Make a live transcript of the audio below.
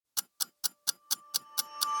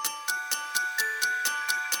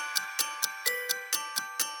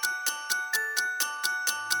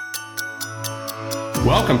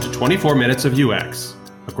Welcome to 24 Minutes of UX,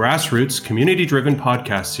 a grassroots, community-driven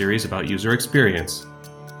podcast series about user experience,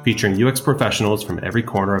 featuring UX professionals from every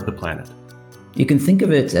corner of the planet. You can think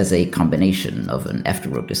of it as a combination of an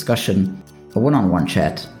after-work discussion, a one-on-one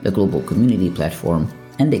chat, a global community platform,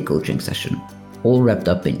 and a coaching session, all wrapped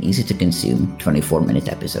up in easy-to-consume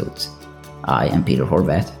 24-minute episodes. I am Peter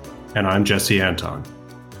Horvath. And I'm Jesse Anton.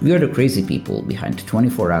 We are the crazy people behind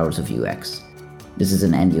 24 Hours of UX. This is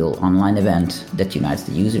an annual online event that unites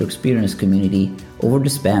the user experience community over the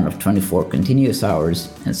span of 24 continuous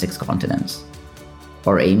hours and 6 continents.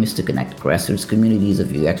 Our aim is to connect grassroots communities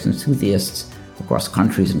of UX enthusiasts across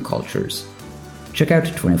countries and cultures. Check out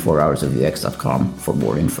 24hoursofux.com for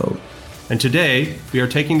more info. And today, we are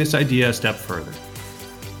taking this idea a step further.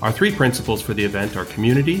 Our 3 principles for the event are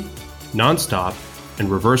community, nonstop,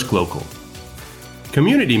 and reverse global.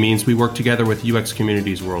 Community means we work together with UX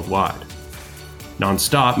communities worldwide.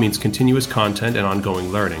 Nonstop means continuous content and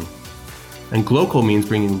ongoing learning. And global means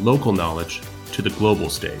bringing local knowledge to the global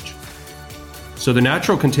stage. So the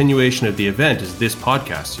natural continuation of the event is this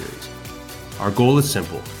podcast series. Our goal is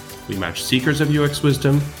simple. We match seekers of UX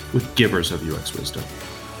wisdom with givers of UX wisdom.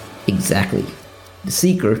 Exactly. The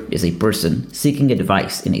seeker is a person seeking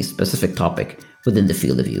advice in a specific topic within the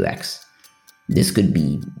field of UX. This could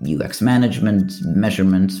be UX management,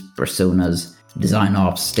 measurement, personas, design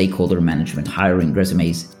ops, stakeholder management, hiring,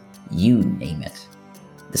 resumes, you name it.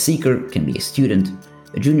 The seeker can be a student,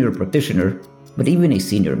 a junior practitioner, but even a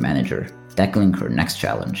senior manager tackling her next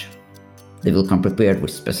challenge. They will come prepared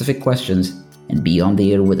with specific questions and be on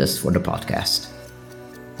the air with us for the podcast.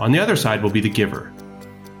 On the other side will be the giver.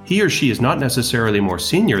 He or she is not necessarily more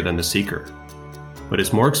senior than the seeker, but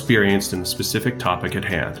is more experienced in the specific topic at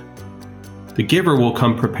hand. The giver will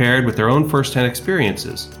come prepared with their own first-hand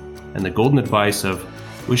experiences and the golden advice of,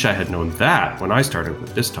 wish I had known that when I started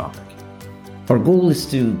with this topic. Our goal is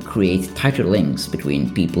to create tighter links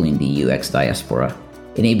between people in the UX diaspora,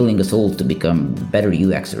 enabling us all to become better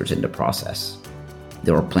UXers in the process.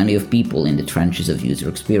 There are plenty of people in the trenches of user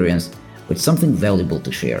experience with something valuable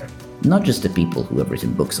to share, not just the people who have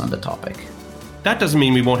written books on the topic. That doesn't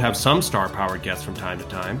mean we won't have some star-powered guests from time to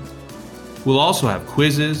time. We'll also have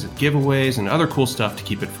quizzes, giveaways, and other cool stuff to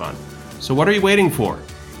keep it fun. So what are you waiting for?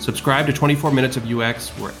 Subscribe to 24 Minutes of UX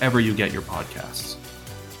wherever you get your podcasts.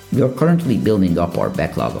 We are currently building up our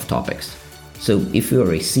backlog of topics. So if you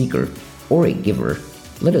are a seeker or a giver,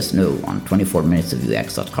 let us know on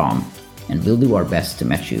 24minutesofux.com, and we'll do our best to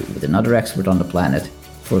match you with another expert on the planet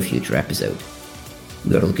for a future episode.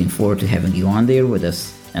 We are looking forward to having you on there with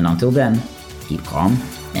us, and until then, keep calm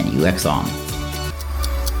and UX on.